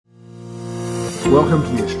Welcome to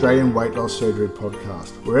the Australian Weight Loss Surgery Podcast,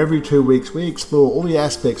 where every 2 weeks we explore all the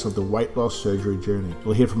aspects of the weight loss surgery journey.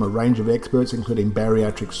 We'll hear from a range of experts including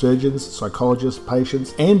bariatric surgeons, psychologists,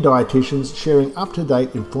 patients and dietitians sharing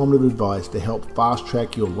up-to-date informative advice to help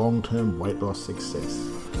fast-track your long-term weight loss success.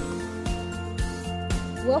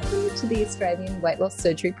 Welcome to the Australian Weight Loss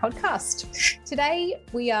Surgery Podcast. Today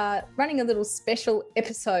we are running a little special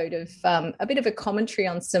episode of a bit of a commentary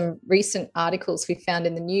on some recent articles we found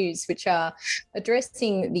in the news, which are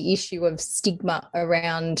addressing the issue of stigma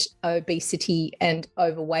around obesity and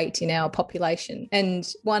overweight in our population. And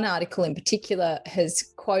one article in particular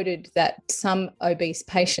has quoted that some obese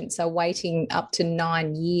patients are waiting up to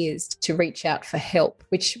 9 years to reach out for help,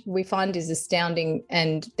 which we find is astounding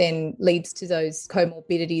and then leads to those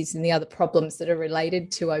comorbidities and the other problems that are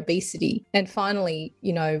related to obesity. And finally,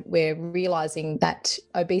 we're realizing that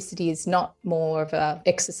obesity is not more of a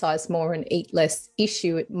exercise more and eat less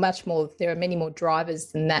issue, much more, there are many more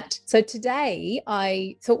drivers than that. So today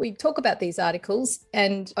I thought we'd talk about these articles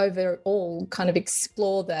and overall kind of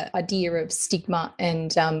explore the idea of stigma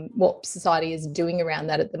and what society is doing around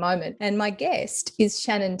that at the moment. And my guest is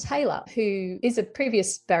Shannon Taylor, who is a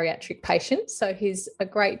previous bariatric patient. So he's a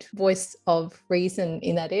great voice of reason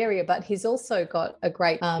in that area, but he's also got a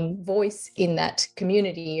great voice in that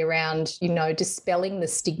community around, dispelling the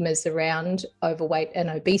stigmas around overweight and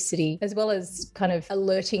obesity, as well as kind of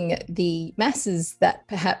alerting the masses that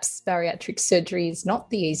perhaps bariatric surgery is not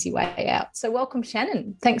the easy way out. So welcome,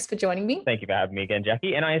 Shannon. Thanks for joining me. Thank you for having me again,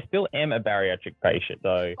 Jackie. And I still am a bariatric patient.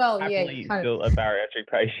 So happily still a bariatric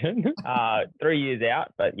patient. 3 years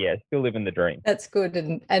out, but yeah, still living the dream. That's good.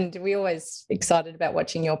 And we're always excited about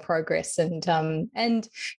watching your progress and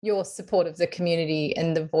your support of the community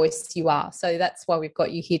and the voice you are. So that's why we've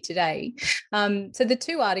got you here today. So the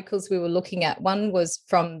two articles we were looking at, one was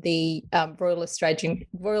from the Royal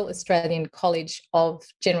Australian College of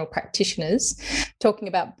General Practitioners, talking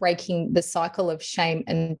about breaking the cycle of shame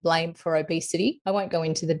and blame for obesity. I won't go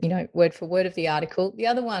into the word for word of the article. The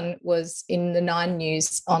other one was in the Nine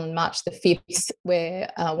News on March the 5th,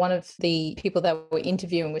 where one of the people that were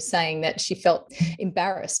interviewing was saying that she felt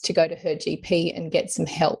embarrassed to go to her GP and get some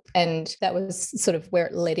help. And that was sort of where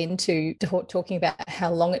it led into talking about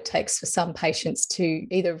how long it takes for some patients to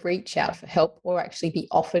either reach out for help or actually be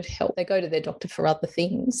offered help. They go to their doctor for other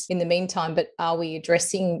things in the meantime, but are we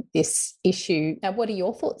addressing this issue? Now, what are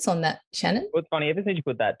your thoughts on that, Shannon? Well, it's funny, ever since you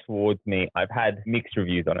put that towards me, I've had mixed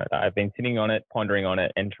reviews on it. I've been sitting on it, pondering on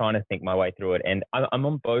it and trying to think my way through it. And I'm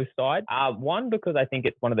on both sides. One, because I think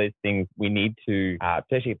it's one of those things we need to,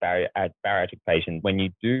 especially at bariatric patients, when you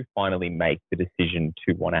do finally make the decision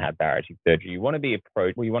to want to have bariatric surgery, you want to be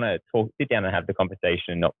approached, you want to sit down and have the conversation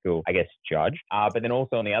and not feel, judged. But then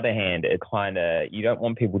also on the other hand, it you don't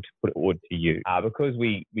want people to put it forward to you because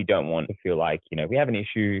we don't want to feel like, we have an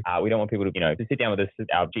issue. We don't want people to sit down with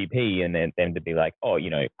our GP and then them to be like,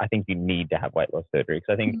 I think you need to have weight loss surgery.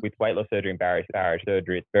 Because I think with weight loss surgery and bariatric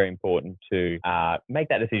surgery, it's very important to make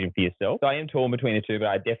that decision for yourself. So I am torn between the two, but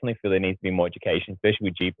I definitely feel there needs to be more education,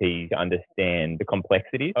 especially with GPs, to understand the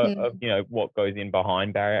complexities of what goes in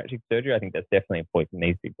behind bariatric surgery. I think that's definitely a point that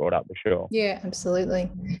needs to be brought up for sure. Yeah, absolutely.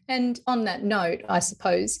 And on that note, I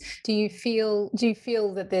suppose, do you feel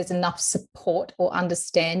that there's enough support or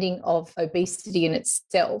understanding of obesity in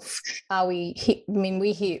itself?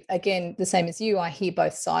 We hear, again, the same as you, I hear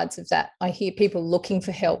both sides of that. I hear people looking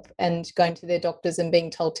for help and going to their doctors and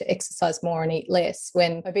being told to exercise more and eat less,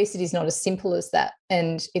 when obesity is not as simple as that.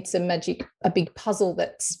 And it's a big puzzle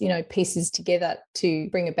that's, pieces together to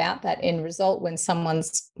bring about that end result when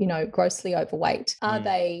someone's, grossly overweight. Are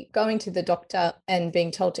they going to the doctor and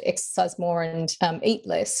being told to exercise more and eat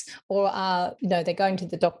less? Or are, they're going to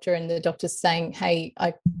the doctor and the doctor's saying, hey,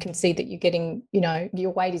 I can see that you're getting,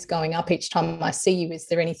 your weight is going up each time I see you. Is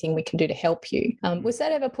there anything we can do to help you? Was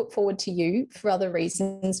that ever put forward to you for other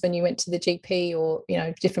reasons when you went to the GP or,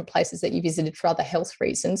 different places that you visited for other health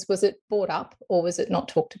reasons? Was it brought up or was it not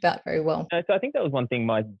talked about very well? So I think that was one thing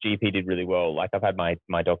my GP did really well. Like I've had my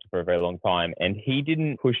doctor for a very long time and he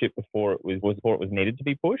didn't push it before it was needed to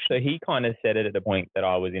be pushed. So he kind of said it at the point that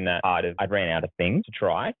I was in that part of, I'd ran out of things to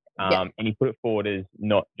try. And he put it forward as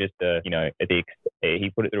not just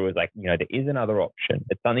he put it through as like, there is another option.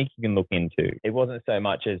 It's something you can look into. It wasn't so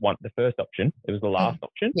much as the first option. It was the last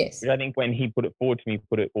option. Yes. Which I think when he put it forward to me,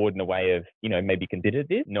 put it forward in a way of, maybe consider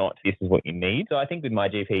this, not this is what you need. So I think with my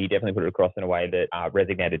GP, he definitely put it across in a way that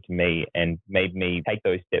resonated to me and made me take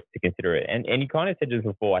those steps to consider it. And you kind of said this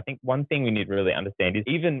before, I think one thing we need to really understand is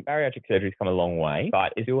even bariatric surgery's come a long way,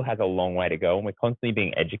 but it still has a long way to go and we're constantly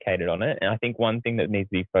being educated on it. And I think one thing that needs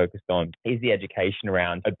to be focused focused on is the education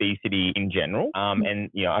around obesity in general. And,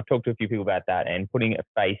 I've talked to a few people about that, and putting a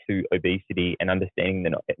face to obesity and understanding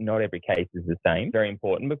that not every case is the same. Very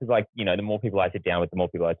important, because the more people I sit down with, the more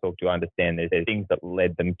people I talk to, I understand there's things that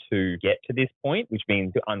led them to get to this point, which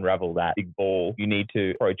means to unravel that big ball, you need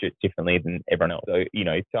to approach it differently than everyone else. So,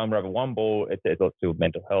 to unravel one ball, it's lots to do with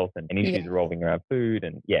mental health and issues revolving around food.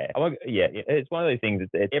 And it's one of those things.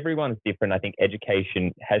 Everyone's different. I think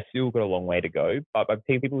education has still got a long way to go, but by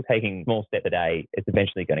people taking small step a day, it's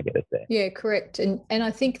eventually going to get us there. Yeah, correct. And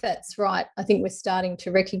I think that's right. I think we're starting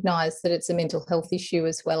to recognise that it's a mental health issue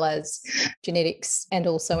as well as genetics and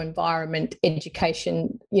also environment,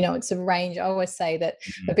 education. It's a range. I always say that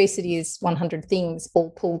obesity is 100 things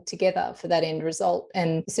all pulled together for that end result,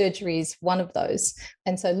 and surgery is one of those.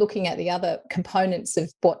 And so looking at the other components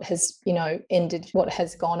of what has, ended, what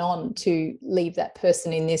has gone on to leave that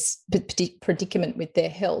person in this predicament with their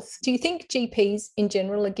health. Do you think GPs in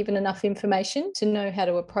general are given enough information to know how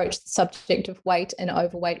to approach the subject of weight and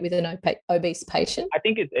overweight with an obese patient? I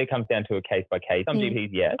think it comes down to a case by case. Some GPs,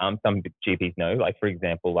 yes. Some GPs, no. Like, for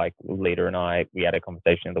example, Lita and I, we had a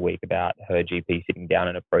conversation the other week about her GP sitting down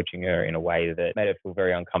and approaching her in a way that made her feel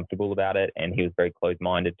very uncomfortable about it, and he was very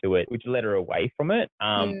closed-minded to it, which led her away from it,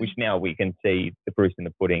 which now we can see the proof's in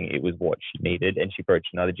the pudding. It was what she needed, and she approached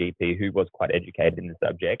another GP who was quite educated in the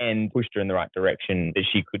subject and pushed her in the right direction that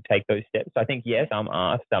she could take those steps. So I think, yes, some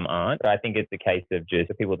are, some aren't, but I think it's a case of just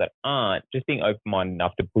the people that aren't, just being open-minded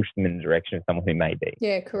enough to push them in the direction of someone who may be.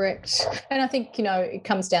 Yeah, correct. And I think, it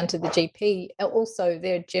comes down to the GP. Also,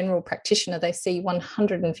 their general practitioner, they see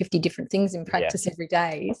 150 different things in practice every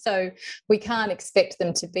day. So we can't expect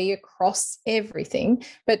them to be across everything,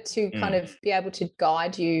 but to kind of be able to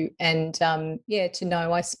guide you and, to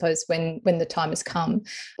know, I suppose, when the time has come.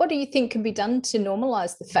 What do you think can be done to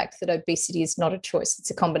normalise the fact that obesity is not a choice?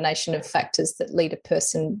 It's a combination of factors that lead a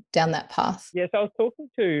person down that path. Yeah, so I was talking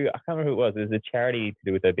to, I can't remember who it was, there's a charity to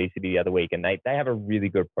do with obesity the other week, and they have a really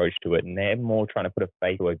good approach to it, and they're more trying to put a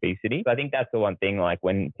face to obesity. So I think that's the one thing, like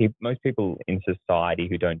when most people in society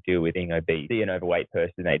who don't deal with being obese see an overweight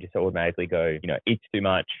person, they just automatically go, eats too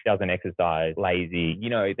much, doesn't exercise, lazy.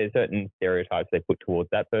 There's certain stereotypes they put towards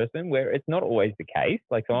that person where it's not always the case.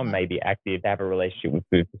 Like, someone may be active, have a relationship with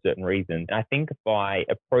food for certain reasons. And I think by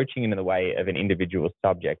approaching it in the way of an individual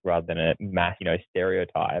subject rather than a mass,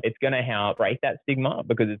 stereotype, it's going to help break that stigma,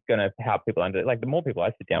 because it's going to help people the more people I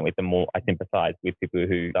sit down with, the more I sympathize with people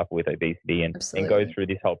who suffer with obesity and go through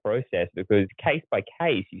this whole process, because case by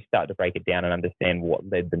case, you start to break it down and understand what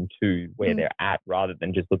led them to where they're at, rather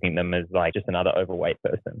than just looking at them as like just another overweight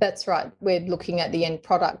person. That's right. We're looking at the end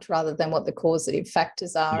product rather than what the causative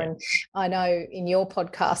factors are. Yeah. And I know in your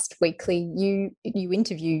podcast weekly, you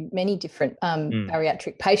interview many different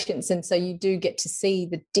bariatric patients. And so you do get to see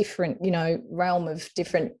the different, realm of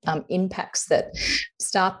different impacts that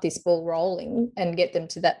start this ball rolling and get them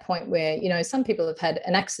to that point where, some people have had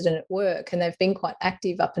an accident at work and they've been quite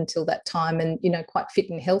active up until that time and, quite fit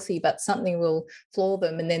and healthy, but something will floor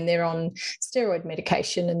them and then they're on steroid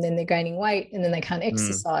medication and then they're gaining weight and then they can't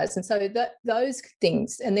exercise. And so those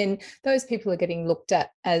things, and then those people are getting looked at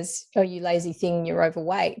as, oh, you lazy thing, you're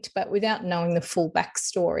overweight, but without knowing the full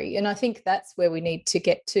backstory. And I think that's where we need to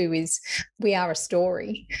get to, is we are a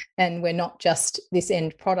story and we're not just this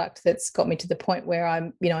end product that's got me to the point where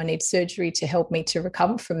I'm, I need surgery to help me to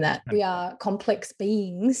recover from that. We are complex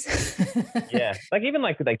beings. Yeah. Like even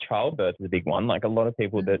like childbirth is a big one. Like a lot of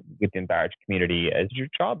people that within bariatric community as your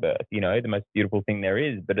childbirth, the most beautiful thing there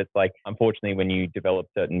is, but it's like, unfortunately, when you develop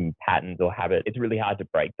certain patterns or habits, it's really hard to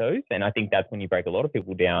break those. And I think that's when you break a lot of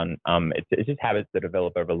people down. It's just habits that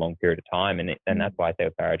develop over a long period of time. And that's why I say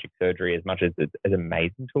with bariatric surgery, as much as it's an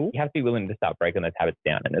amazing tool, you have to be willing to start breaking those habits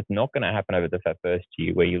down. And it's not going to happen over the first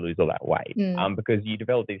year where you lose all that weight, because you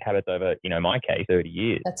develop these habits over, in my case, 30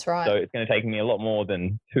 years. That's right. So it's going to take me a lot more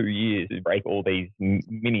than 2 years to break all these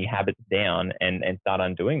mini habits down and start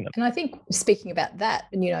undoing them. And I think speaking about that,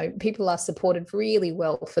 people are supported really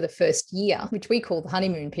well for the first year, which we call the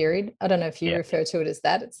honeymoon period. I don't know if you refer to it as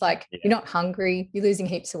that. It's like you're not hungry, you're losing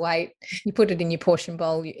heaps of weight, you put it in your portion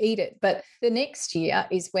bowl, you eat it. But the next year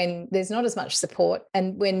is when there's not as much support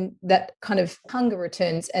and when that kind of hunger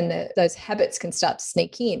returns and those habits can start to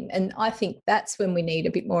sneak in. And I think that's when we need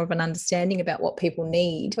a bit more of an understanding about what people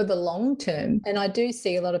need for the long term. And I do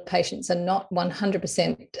see a lot of patients are not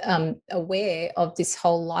 100% aware of this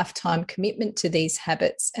whole lifetime commitment to these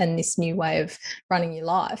habits and this new way of running your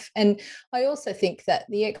life. And I also think that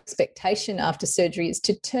the expectation after surgery is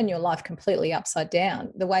to turn your life completely upside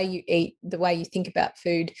down. The way you eat, the way you think about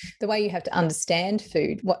food, the way you have to understand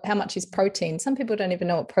food, how much is protein. Some people don't even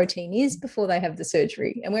know what protein is before they have the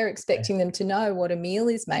surgery. And we're expecting them to know know what a meal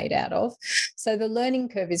is made out of. So the learning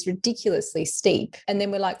curve is ridiculously steep. And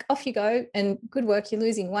then we're like, off you go, and good work, you're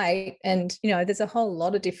losing weight. And, there's a whole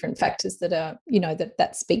lot of different factors that are,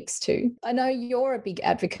 that speaks to. I know you're a big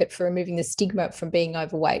advocate for removing the stigma from being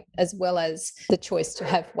overweight, as well as the choice to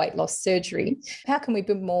have weight loss surgery. How can we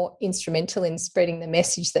be more instrumental in spreading the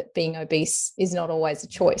message that being obese is not always a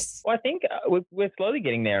choice? Well, I think we're slowly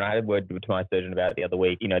getting there. And I had a word to my surgeon about it the other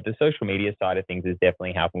week. The social media side of things is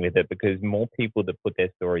definitely helping with it, because more people that put their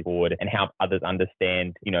story forward and help others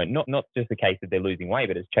understand, not just the case that they're losing weight,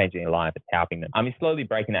 but it's changing their life, it's helping them. It's slowly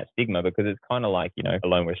breaking that stigma, because it's kind of like,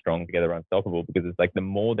 alone we're strong, together we're unstoppable, because it's like the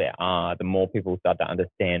more there are, the more people start to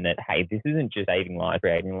understand that, hey, this isn't just saving life,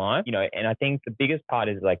 creating life, and I think the biggest part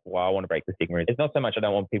is like, why I want to break the stigma. It's not so much I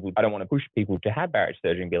don't want to push people to have bariatric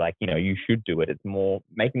surgery and be like, you should do it. It's more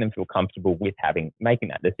making them feel comfortable with making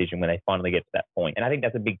that decision when they finally get to that point. And I think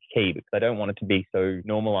that's a big key, because I don't want it to be so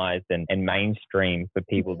normalized and mainstream for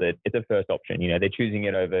people that it's a first option. They're choosing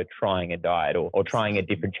it over trying a diet or trying a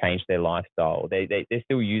different change to their lifestyle. They're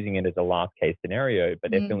still using it as a last case scenario,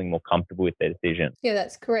 but they're feeling more comfortable with their decision. Yeah,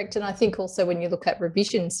 that's correct. And I think also when you look at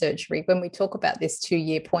revision surgery, when we talk about this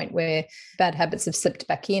 2-year point where bad habits have slipped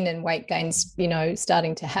back in and weight gains,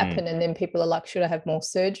 starting to happen, and then people are like, should I have more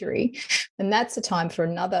surgery? And that's a time for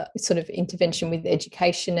another sort of intervention with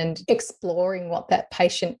education and exploring what that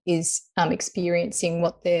patient is experiencing,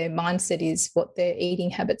 what their mindset is, what their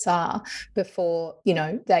eating habits are, before,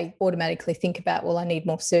 they automatically think about, well, I need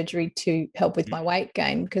more surgery to help with my weight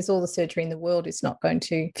gain, because all the surgery in the world is not going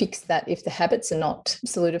to fix that if the habits are not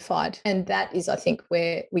solidified. And that is, I think,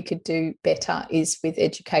 where we could do better, is with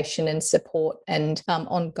education and support and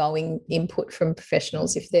ongoing input from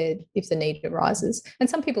professionals if the need arises. And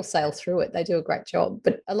some people sail through it, they do a great job,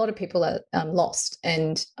 but a lot of people are lost.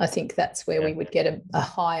 And I think that's where we would get a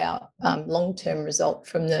higher long-term result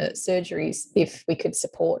from the surgeries if we could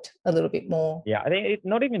support a little bit more. Yeah, I think it's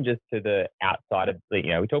not even just to the outside of, we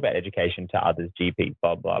talk about education to others, GPs,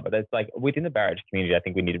 blah, blah, but it's like within the bariatric community, I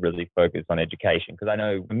think we need to really focus on education. Because I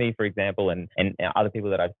know for me, for example, and other people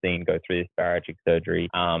that I've seen go through this bariatric surgery,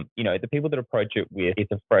 the people that approach it with,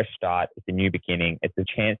 it's a fresh start, it's a new beginning, it's a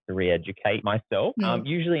chance to re-educate myself,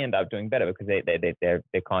 usually end up doing better, because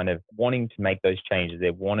they're kind of wanting to make those changes.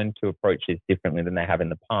 They're wanting to approach this differently than they have in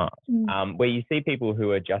the past. Where you see people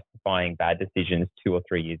who are justifying bad decisions 2 or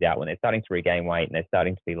 3 years out, when they're starting to regain weight and they're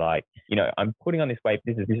starting to be like, I'm putting on this weight,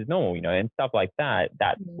 this is normal, and stuff like that.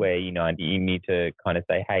 That's where, you need to kind of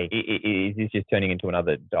say, hey, is this just turning into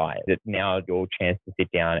another diet? It's now your chance to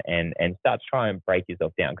sit down and start to try and break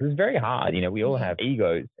yourself down, because it's very hard. We all have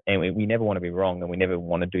egos, and we never want to be wrong, and we never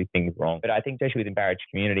want to do things wrong. But I think especially within bariatric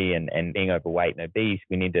community and being overweight and obese,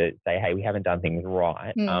 we need to say, hey, we haven't done things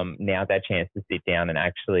right. Now's our chance to sit down and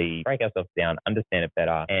actually break ourselves down, understand it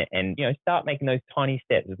better, and start making those tiny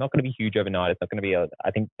steps. It's not going to be huge overnight. It's not going to be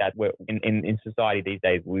I think that we're in society these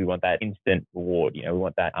days, we want that instant reward. We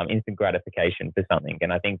want that instant gratification for something.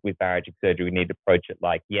 And I think with bariatric surgery, we need to approach it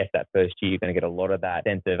like, yes, that first year, you're going to get a lot of that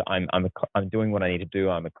sense of I'm doing what I need to do.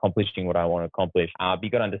 I'm accomplishing what I want to accomplish. But you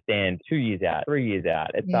got to understand 2 years out, 3 years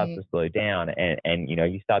out, it starts to slow down, and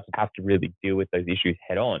you start to have to really deal with those issues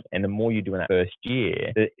head on. And the more you do in that first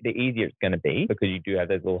year, the easier it's going to be, because you do have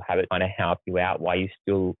those little habits kind of help you out while you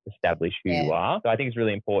still establish who you are. So I think it's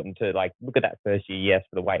really important to look at that first year, yes,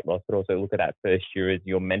 for the weight loss, but also look at that first year as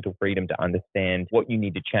your mental freedom to understand what you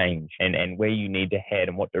need to change and where you need to head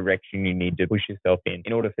and what direction you need to push yourself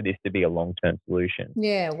in order for this to be a long-term solution.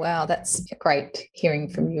 Yeah, wow, that's great hearing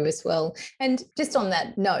from you as well. And just on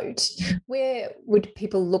that note, where would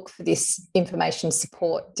people look for this information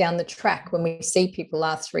support down the track when we see people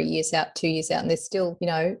are 3 years out, 2 years out, and they're still,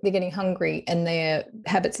 they're getting hungry and their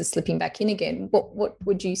habits are slipping back in again? What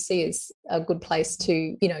would you see as a good place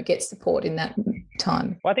to, get support in that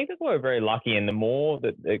time? Well, I think that's why we're very lucky, and the more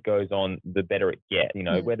that it goes on, the better it gets.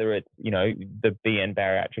 Whether it's, the BN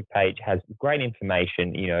Bariatric page has great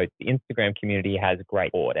information, the Instagram community has great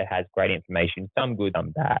support, it has great information, some good,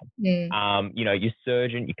 some bad. Your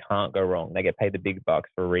surgeon, you can't go wrong. They get paid the big bucks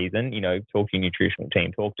for a reason. Talk to your nutritional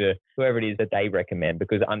team, talk to whoever it is that they recommend,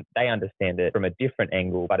 because they understand it from a different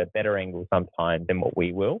angle, but a better angle sometimes than what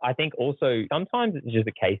we will. I think also sometimes it's just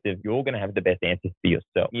a case of you're going to have the best answers for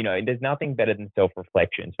yourself. There's nothing better than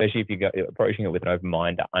self-reflection, especially if you're approaching it with an open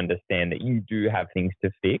mind, to understand that you do have things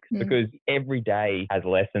to fix, because every day has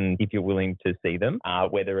lessons if you're willing to see them,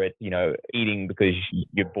 whether it's, eating because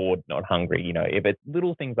you're bored, not hungry, if it's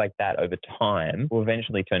little things like that over time will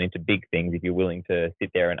eventually turn into big things if you're willing to sit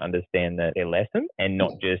there and understand that they're lessons and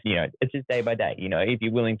not just, it's just day by day. If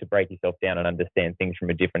you're willing to break yourself down and understand things from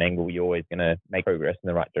a different angle, you're always going to make progress in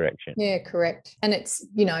the right direction. Yeah, correct. And it's,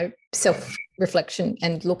 self-reflection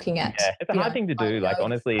and looking at. Yeah, it's a hard thing to do. Like,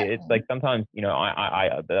 honestly, it's like sometimes,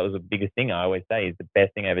 I that was the biggest thing I always say is the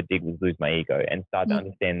best thing I ever did was lose my ego and start to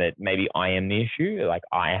understand that maybe I am the issue. Like,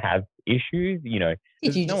 I have issues,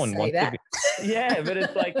 Did you just say that? Yeah, but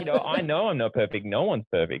it's like, I know I'm not perfect. No one's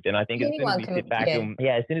perfect. And I think as soon as we sit back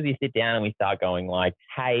as soon as we sit down and we start going like,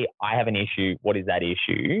 hey, I have an issue. What is that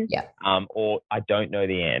issue? Yeah. Or I don't know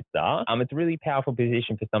the answer. It's a really powerful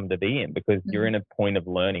position for someone to be in because you're in a point of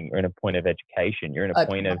learning. You're in a point of education. You're in a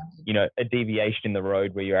point of, a deviation in the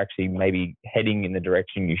road where you're actually maybe heading in the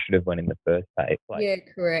direction you should have went in the first place. Yeah,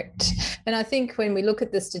 correct. And I think when we look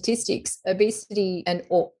at the statistics, obesity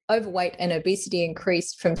or overweight and obesity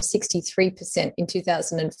increased from 63% in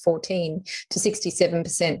 2014 to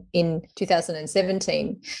 67% in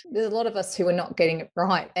 2017. There's a lot of us who are not getting it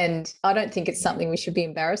right. And I don't think it's something we should be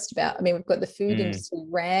embarrassed about. I mean, we've got the food industry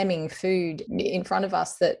ramming food in front of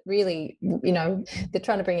us that really, they're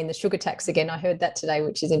trying to bring in the sugar tax again. I heard that today,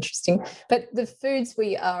 which is interesting. But the foods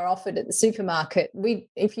we are offered at the supermarket,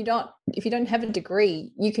 if you don't have a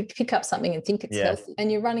degree, you could pick up something and think it's healthy,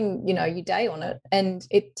 and you're running, your day on it, and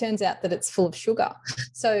it turns out that it's full of sugar.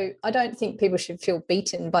 So I don't think people should feel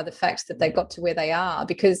beaten by the fact that they got to where they are,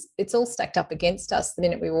 because it's all stacked up against us the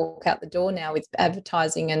minute we walk out the door now with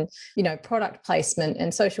advertising and, product placement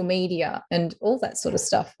and social media and all that sort of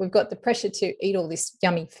stuff. We've got the pressure to eat all this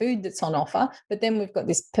yummy food that's on offer, but then we've got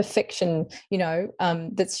this perfection,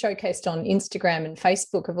 that's showcased on Instagram and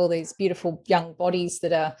Facebook of all these beautiful young bodies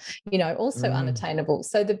that are, also unattainable.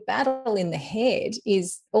 So the battle in the head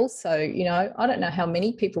is also, I don't know how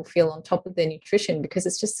many people feel on top of their nutrition, because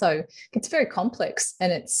it's very complex,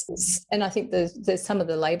 and I think there's some of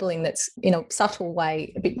the labeling that's in a subtle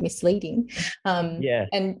way a bit misleading.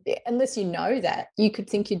 And unless you know that, you could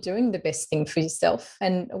think you're doing the best thing for yourself,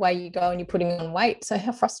 and away you go and you're putting on weight. So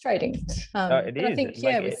how frustrating. It is. I think,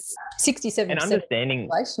 with 67% of the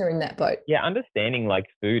population are in that boat. Yeah, understanding like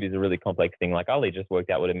food is a really complex thing. Like Ali just worked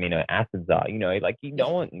out what amino acids are.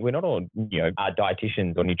 We're not all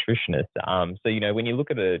dietitians or nutritionists. So when you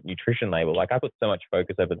look at a nutrition label, like I put so much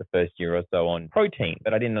focus over the first year or so on protein,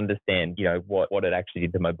 but I didn't understand what it actually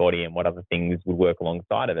did to my body and what other things would work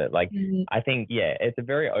alongside of it. Like I think it's a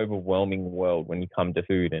very overwhelming world when you come to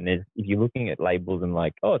food, and if you're looking at labels and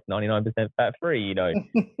like, oh, it's 99% fat free,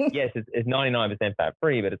 yes, it's 99% fat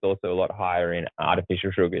free, but it's also a lot higher in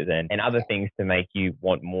artificial sugars and other things to make you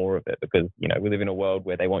want more of it, because we live in a world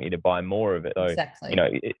where they want you to buy more of it. So exactly.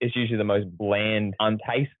 It's usually the most bland,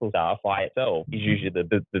 untasteful stuff by itself is usually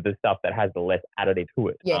the stuff that has the less additive to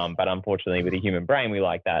it. But unfortunately, with the human brain, we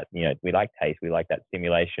like that. We like taste, we like that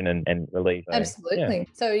stimulation and release. So, absolutely.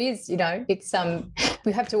 So it is. It's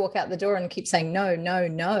we have to walk out the door and keep saying no, no,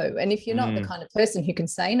 no. And if you're not the kind of person who can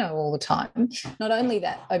say no all the time, not only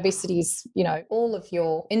that, obesity is, all of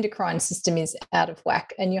your endocrine system is out of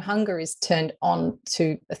whack, and your hunger is turned on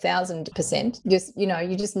to 1,000%.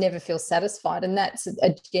 You just never feel satisfied, and that's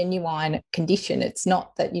a genuine condition. It's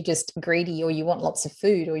not that you're just greedy or you want lots of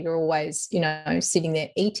food or you're always, sitting there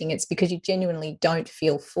eating. It's because you genuinely don't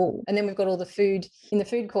feel full. And then we've got all the food in the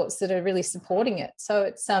food courts that are really supporting it. So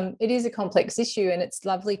it is a complex issue, and it's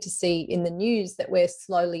lovely to see in the news that we're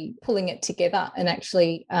slowly pulling it together and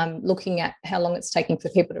actually looking at how long it's taking for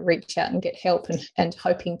people to reach out and get help, and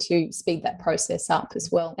hoping to speed that process up as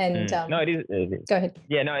well. And no, it is. Go ahead.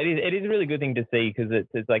 Yeah, no, it is a really good thing to see, because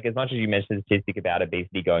it's like, as much as you mentioned the statistic about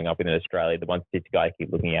obesity going up in Australia, the one statistic I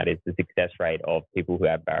keep looking at is the success rate of people who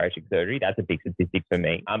have bariatric surgery. That's a big statistic for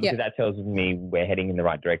me, because that tells me we're heading in the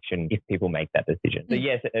right direction if people make that decision. So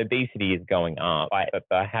yes, obesity is going up, but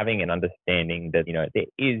by having an understanding that there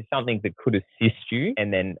is something that could assist you,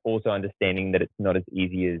 and then also understanding that it's not as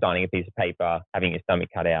easy as signing a piece of paper, having your stomach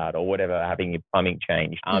cut out or whatever, having your plumbing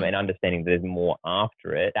changed, and understanding that there's more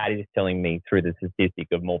after it. That is telling me through the statistic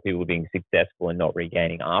of more people being successful and not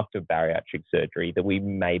regaining after bariatric surgery, that we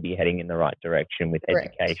may be heading in the right direction with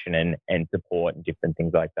education and support and different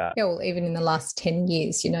things like that. Yeah, well, even in the last 10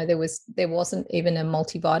 years, there wasn't even a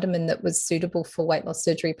multivitamin that was suitable for weight loss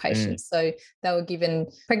surgery patients. So they were given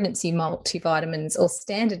pregnancy multivitamins or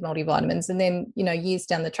standard multivitamins. And then, years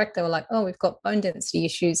down the track, they were like, oh, we've got bone density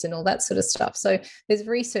issues and all that sort of stuff. So there's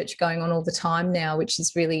research going on all the time now, which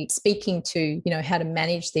is really speaking to, how to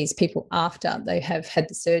manage these people after they have had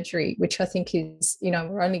the surgery, which I think is,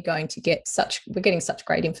 we're only going to we're getting such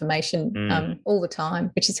great information all the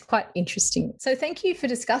time, which is quite interesting. So thank you for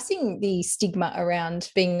discussing the stigma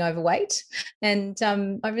around being overweight. And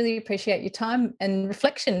I really appreciate your time and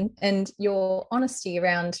reflection and your honesty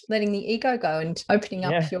around letting the ego go and and opening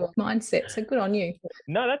up your mindset. So good on you.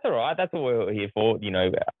 No, that's all right. That's what we're here for.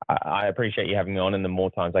 I appreciate you having me on, and the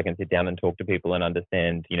more times I can sit down and talk to people and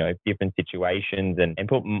understand, different situations and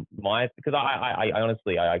put because I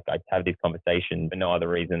honestly, I have this conversation for no other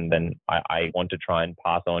reason than I want to try and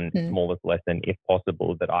pass on the smallest lesson, if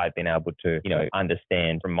possible, that I've been able to,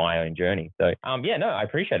 understand from my own journey. So, I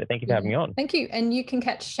appreciate it. Thank you for having me on. Thank you. And you can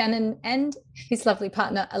catch Shannon and his lovely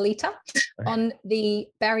partner, Alita, on the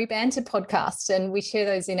Barry Banter podcast. And we share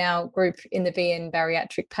those in our group in the BN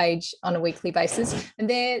Bariatric page on a weekly basis. And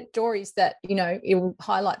they're stories that, it will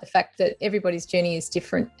highlight the fact that everybody's journey is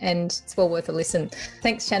different, and it's well worth a listen.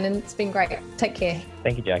 Thanks, Shannon. It's been great. Take care.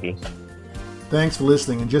 Thank you, Jackie. Thanks for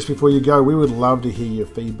listening, and just before you go, we would love to hear your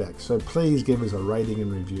feedback, so please give us a rating and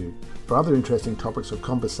review. For other interesting topics of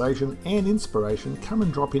conversation and inspiration, come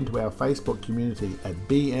and drop into our Facebook community at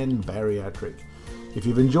BN Bariatric. If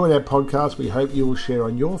you've enjoyed our podcast, we hope you will share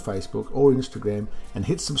on your Facebook or Instagram and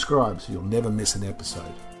hit subscribe so you'll never miss an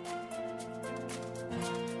episode.